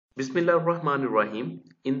Bismillahirrahmanirrahim.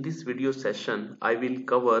 In this video session, I will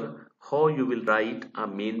cover how you will write a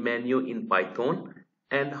main menu in Python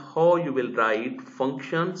and how you will write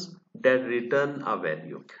functions that return a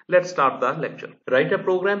value. Let's start the lecture. Write a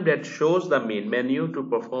program that shows the main menu to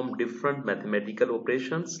perform different mathematical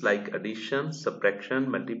operations like addition,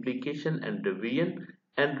 subtraction, multiplication, and division,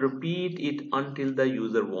 and repeat it until the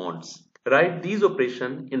user wants. Write these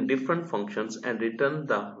operations in different functions and return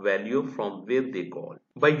the value from where they call.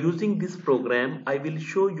 By using this program, I will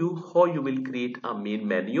show you how you will create a main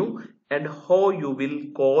menu and how you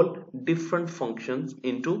will call different functions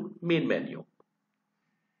into main menu.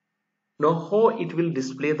 Now how it will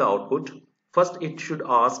display the output? First it should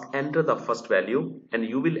ask enter the first value and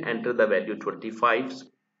you will enter the value 25.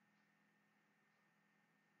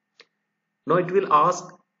 Now it will ask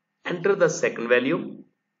enter the second value.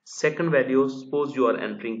 Second value, suppose you are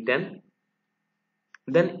entering 10,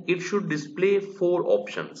 then it should display 4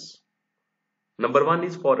 options. Number 1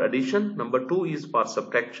 is for addition, number 2 is for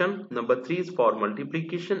subtraction, number 3 is for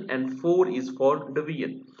multiplication, and 4 is for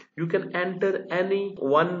division. You can enter any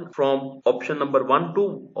one from option number 1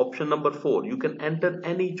 to option number 4. You can enter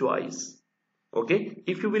any choice. Okay,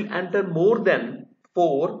 if you will enter more than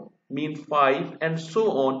 4, mean 5 and so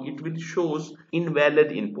on, it will shows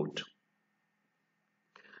invalid input.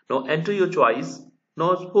 Now enter your choice.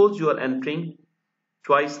 Now suppose you are entering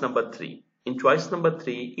choice number 3. In choice number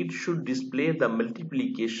 3, it should display the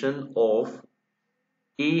multiplication of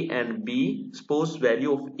A and B. Suppose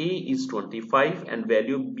value of A is 25 and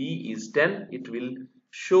value B is 10. It will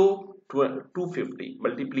show 250.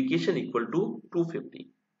 Multiplication equal to 250.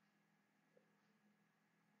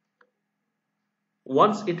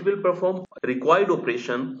 Once it will perform required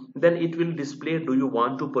operation, then it will display do you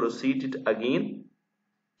want to proceed it again.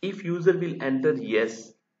 If user will enter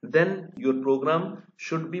yes, then your program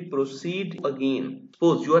should be proceed again.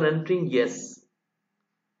 Suppose you are entering yes.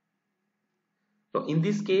 Now in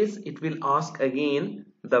this case, it will ask again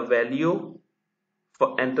the value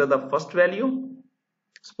for enter the first value.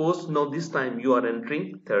 Suppose now this time you are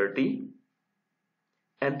entering 30.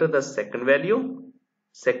 Enter the second value.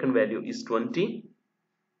 Second value is 20.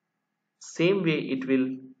 Same way it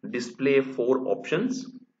will display 4 options.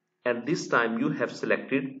 And this time you have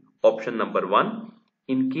selected option number 1.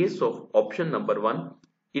 In case of option number 1,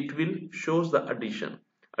 it will shows the addition.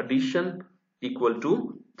 Addition equal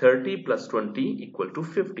to 30 plus 20 equal to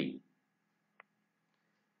 50.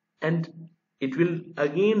 And it will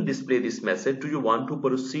again display this message. Do you want to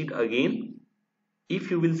proceed again?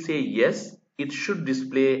 If you will say yes, it should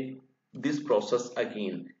display this process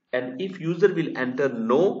again. And if user will enter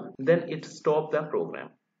no, then it stop the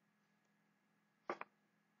program.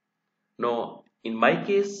 Now in my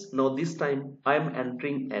case, now this time I am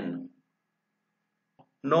entering n.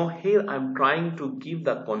 Now here I am trying to give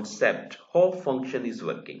the concept how function is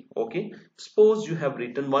working. Okay, suppose you have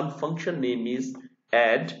written one function name is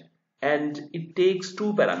add and it takes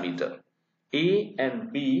 2 parameters a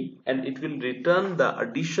and b and it will return the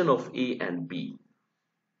addition of a and b.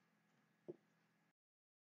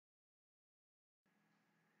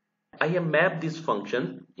 I have mapped this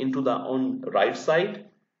function into the on right side.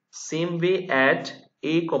 Same way add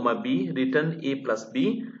a comma b return a plus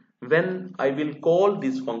b. When I will call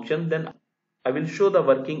this function, then I will show the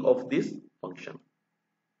working of this function.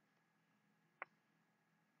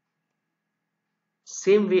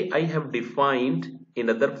 Same way I have defined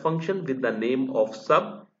another function with the name of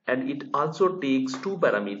sub and it also takes 2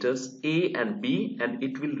 parameters a and b and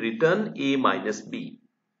it will return a minus b.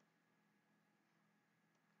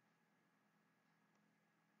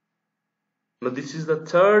 Now this is the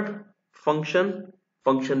third function.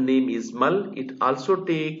 Function name is mul. It also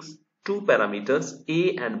takes 2 parameters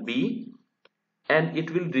a and b and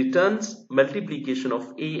it will returns multiplication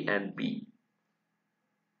of a and b.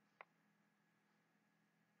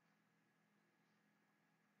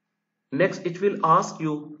 Next it will ask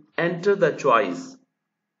you enter the choice.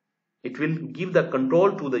 It will give the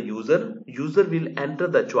control to the user. User will enter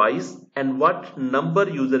the choice and what number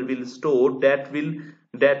user will store that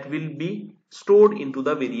will be stored into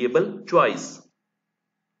the variable choice.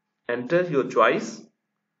 Enter your choice.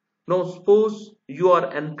 Now suppose you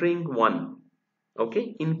are entering 1.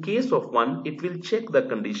 Okay, in case of 1, it will check the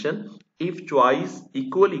condition. If choice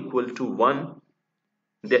equal to 1,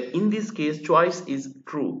 then in this case choice is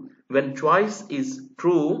true. When choice is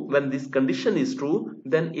true, when this condition is true,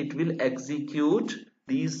 then it will execute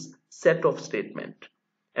this set of statement.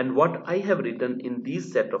 And what I have written in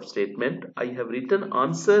this set of statement, I have written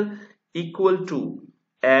answer equal to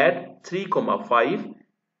add 3, 5.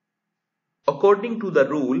 According to the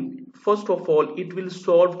rule, first of all, it will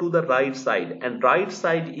solve to the right side, and right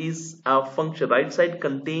side is a function. Right side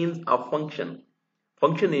contains a function.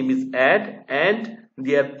 Function name is add, and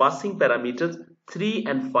they are passing parameters 3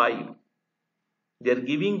 and 5. They are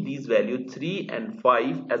giving these values 3 and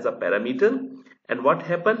 5 as a parameter. And what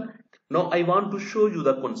happened? Now I want to show you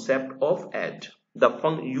the concept of add.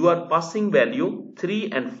 You are passing value 3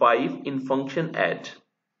 and 5 in function add.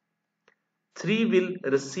 3 will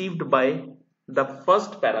received by the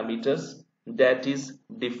first parameters, that is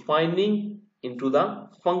defining into the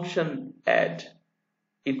function add.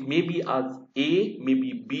 It may be as A,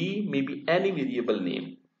 maybe B, maybe any variable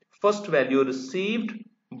name. First value received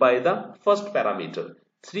by the first parameter.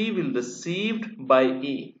 3 will received by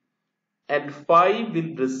A and 5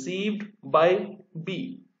 will received by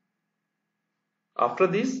B. After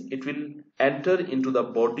this, it will enter into the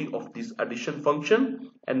body of this addition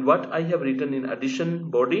function, and what I have written in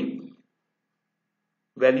addition body,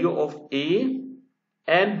 value of A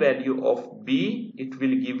and value of B, it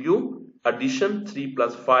will give you addition 3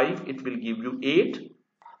 plus 5, it will give you 8.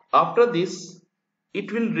 After this,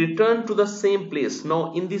 it will return to the same place.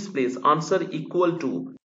 Now in this place, answer equal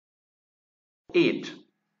to 8.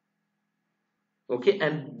 Okay,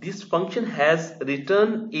 and this function has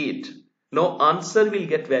returned 8. Now answer will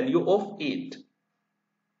get value of 8.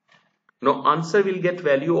 Now answer will get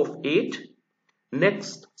value of 8.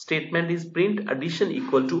 Next statement is print addition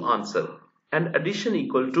equal to answer, and addition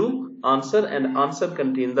equal to answer, and answer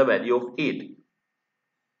contain the value of 8.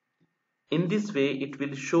 In this way, it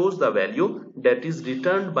will shows the value that is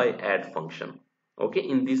returned by add function. Okay,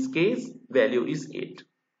 in this case, value is 8.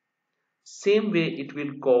 Same way, it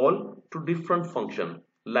will call to different function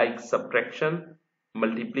like subtraction,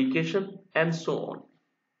 multiplication, and so on.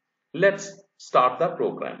 Let's start the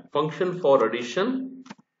program. Function for addition.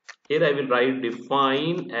 Here I will write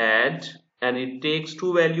define add, and it takes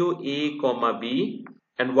two value A comma B.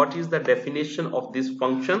 And what is the definition of this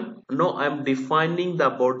function? Now I am defining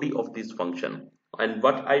the body of this function, and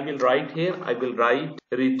what I will write here, I will write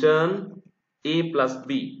return A plus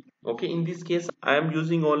B. Okay, in this case I am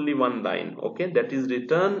using only one line. Okay, that is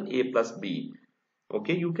return A plus B.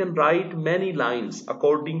 Okay, you can write many lines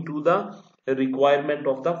according to the requirement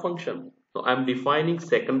of the function. So I am defining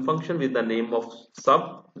second function with the name of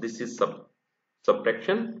sub. This is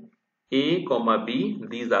subtraction. A comma B,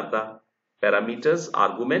 these are the parameters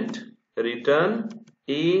argument. Return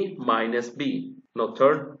A minus B. Now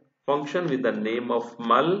third function with the name of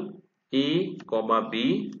mul A comma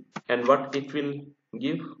B, and what it will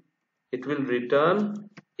give? It will return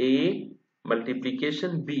A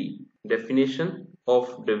multiplication B. Definition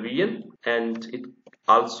of division, and it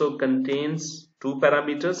also contains two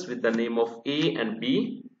parameters with the name of A and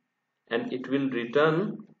B, and it will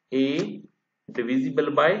return A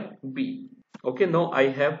divisible by B. Okay, now I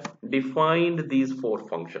have defined these four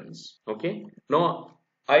functions. Okay, now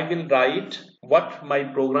I will write what my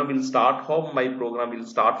program will start, how my program will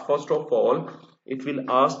start. First of all, it will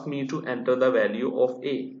ask me to enter the value of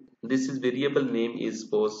A. This is variable name is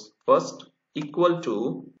first equal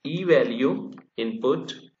to E value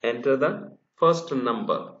input, enter the first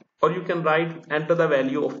number, or you can write enter the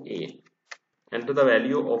value of A. Enter the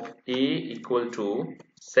value of A equal to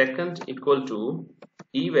second equal to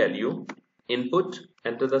E value input,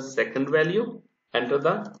 enter the second value, enter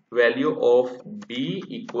the value of B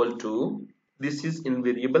equal to, this is in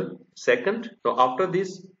variable second. Now after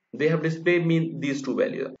this, they have displayed me these two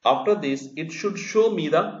values. After this, it should show me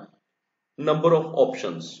the number of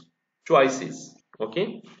options, choices.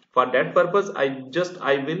 Okay, for that purpose I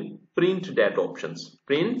will print that options.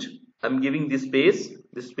 Print, I'm giving this space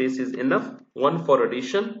is enough, one for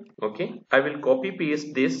addition. Okay, I will copy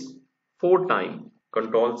paste this 4 times,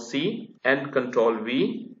 Control C and Control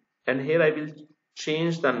V, and here I will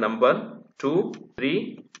change the number 2,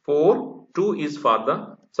 3, 4. 2 is for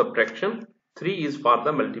the subtraction, 3 is for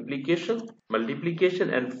the multiplication,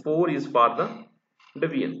 and 4 is for the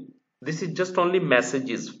division. This is just only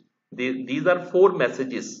messages. These are 4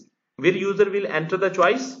 messages where user will enter the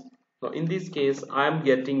choice. Now in this case, I am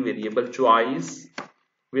getting variable choice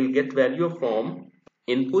will get value from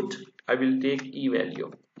input. I will take E value.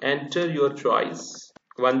 Enter your choice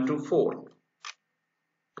 1 to 4.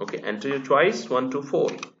 Okay, enter your choice 1 to 4.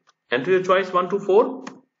 Enter your choice 1 to 4,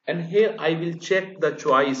 and here I will check the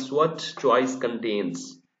choice, what choice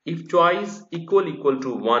contains. If choice equal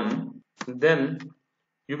to 1, then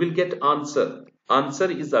you will get answer. Answer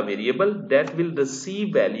is a variable that will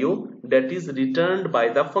receive value that is returned by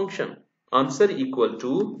the function. Answer equal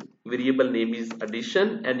to variable name is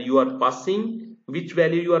addition, and you are passing which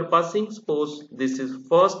value you are passing. Suppose this is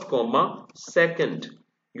first comma second.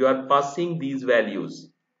 You are passing these values.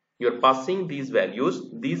 You're passing these values,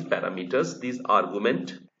 these parameters, these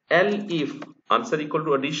argument. L if answer equal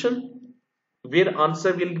to addition, where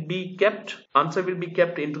answer will be kept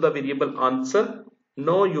into the variable answer.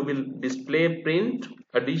 Now you will display print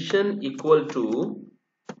addition equal to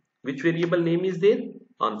which variable name is there?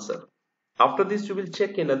 Answer. After this you will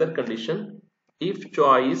check another condition. If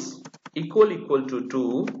choice equal to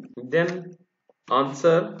 2, then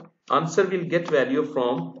answer will get value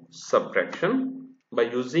from subtraction by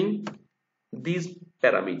using these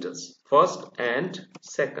parameters, first and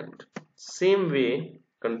second. Same way,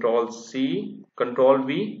 control C, control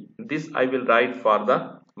V, this I will write for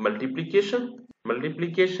the multiplication,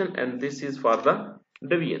 and this is for the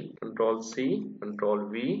division. Control C, control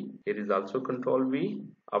V, here is also control V.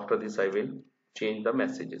 After this I will change the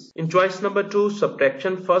messages. In choice number 2,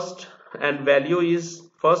 subtraction first, and value is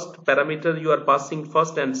first parameter you are passing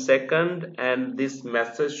first and second, and this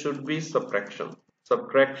message should be subtraction.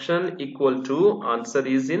 Subtraction equal to answer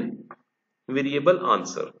is in variable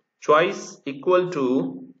answer. Choice equal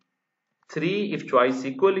to 3. If choice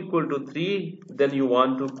equal to 3, then you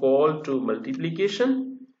want to call to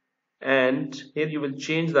multiplication, and here you will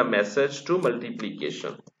change the message to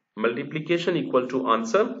multiplication. Multiplication equal to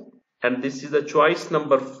answer, and this is the choice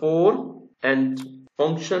number 4, and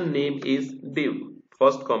function name is div.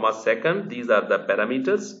 First comma second, these are the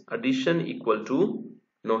parameters. Addition equal to,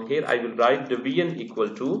 now here I will write division equal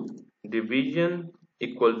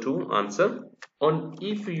to answer. On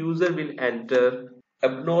if user will enter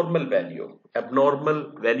abnormal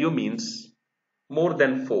value means more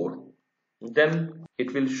than 4, then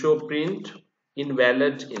it will show print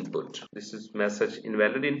invalid input. This is message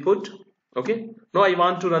invalid input. Okay, now I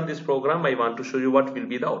want to run this program. I want to show you what will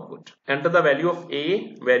be the output. Enter the value of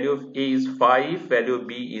A. Value of A is 5, value of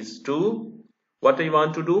B is 2. What I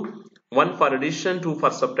want to do? 1 for addition, 2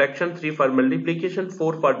 for subtraction, 3 for multiplication,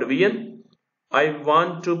 4 for division. I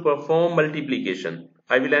want to perform multiplication.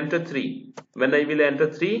 I will enter 3. When I will enter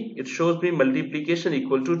 3, it shows me multiplication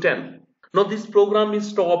equal to 10. Now this program is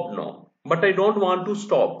stopped now, but I don't want to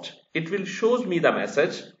stop. It will shows me the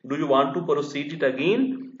message. Do you want to proceed it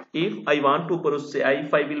again? If I want to proceed,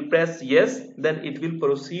 if I will press yes, then it will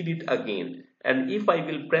proceed it again. And if I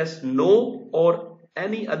will press no or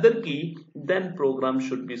any other key, then program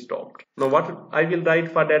should be stopped. Now what I will write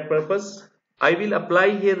for that purpose? I will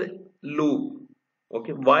apply here loop.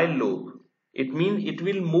 Okay, while loop. It means it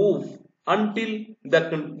will move until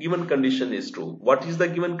the given condition is true. What is the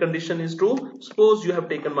given condition is true? Suppose you have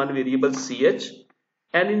taken one variable ch,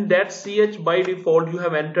 and in that ch by default you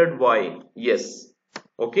have entered y. Yes.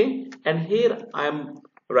 Okay, and here I am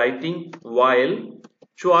writing while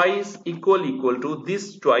choice equal to,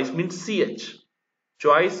 this choice means ch.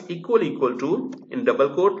 Choice equal to, in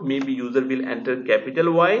double quote, maybe user will enter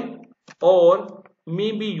capital Y or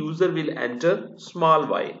maybe user will enter small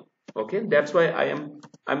y. Okay, that's why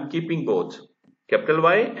I'm keeping both capital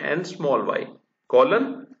Y and small y,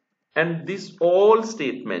 colon, and this all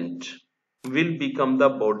statement will become the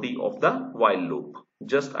body of the while loop.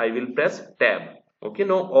 Just I will press tab. Okay,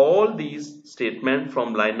 now all these statements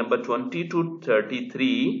from line number 20 to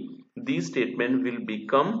 33, these statements will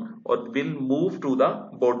become or will move to the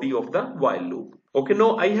body of the while loop. Okay,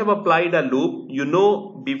 now I have applied a loop. You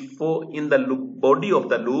know, before in the loop, body of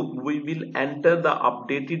the loop, we will enter the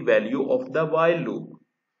updated value of the while loop.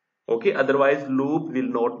 Okay, otherwise loop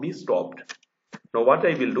will not be stopped. Now what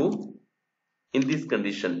I will do in this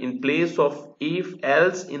condition, in place of if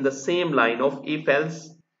else, in the same line of if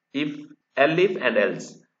else, if and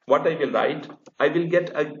else, what I will write? I will get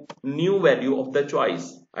a new value of the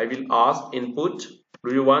choice. I will ask input,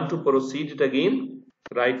 do you want to proceed it again?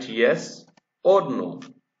 Write yes or no.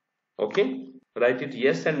 Okay, write it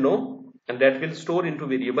yes and no, and that will store into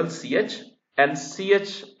variable ch, and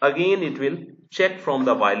ch again it will check from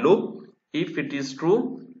the while loop if it is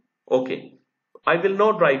true. Okay, I will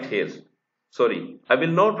not write here. Sorry, I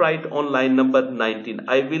will not write on line number 19.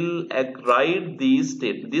 I will write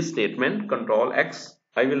this statement, control X.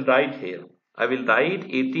 I will write here. I will write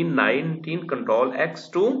 18, 19, control X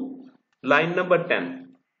to line number 10.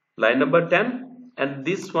 Line number 10, and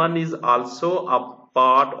this one is also a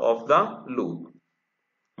part of the loop.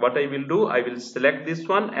 What I will do, I will select this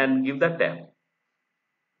one and give the tab.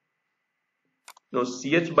 Now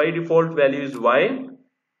ch by default value is y.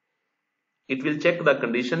 It will check the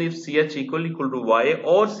condition. If ch equal to y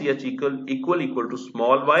or ch equal to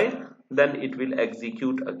small y, then it will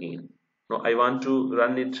execute again. Now I want to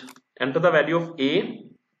run it. Enter the value of A,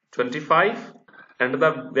 25. Enter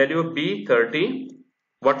the value of B, 30.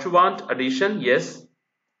 What you want? Addition? Yes.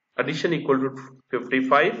 Addition equal to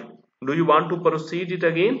 55. Do you want to proceed it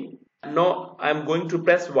again? Now I am going to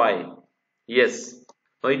press Y. Yes.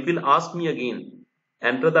 Now it will ask me again.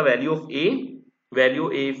 Enter the value of A.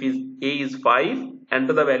 Value A, if A is 5.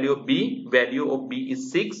 Enter the value of B. Value of B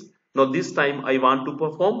is 6. Now this time I want to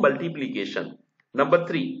perform multiplication. Number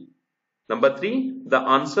 3. Number 3, the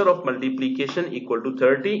answer of multiplication equal to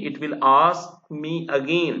 30. It will ask me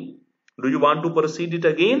again. Do you want to proceed it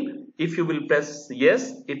again? If you will press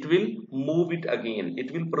yes, it will move it again.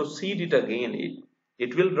 It will proceed it again.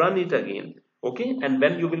 It will run it again. Okay, and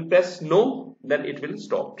when you will press no, then it will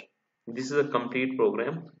stop. This is a complete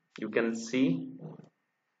program. You can see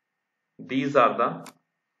these are the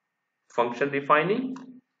function defining.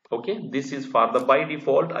 Okay, this is for the by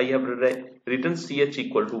default I have written ch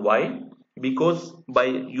equal to y, because by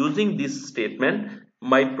using this statement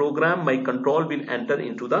my program, my control will enter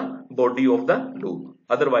into the body of the loop.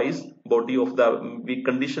 Otherwise body of the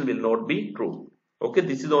condition will not be true. Okay,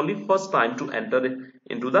 this is only first time to enter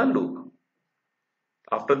into the loop.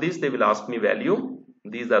 After this they will ask me value.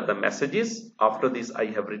 These are the messages. After this I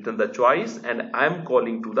have written the choice and I am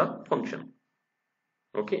calling to the function.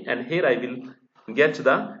 Okay, and here I will get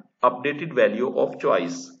the updated value of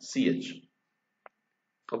choice ch.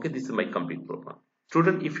 Okay, this is my complete program.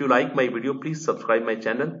 Student, if you like my video, please subscribe my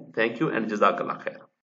channel. Thank you and Jazakallah khair.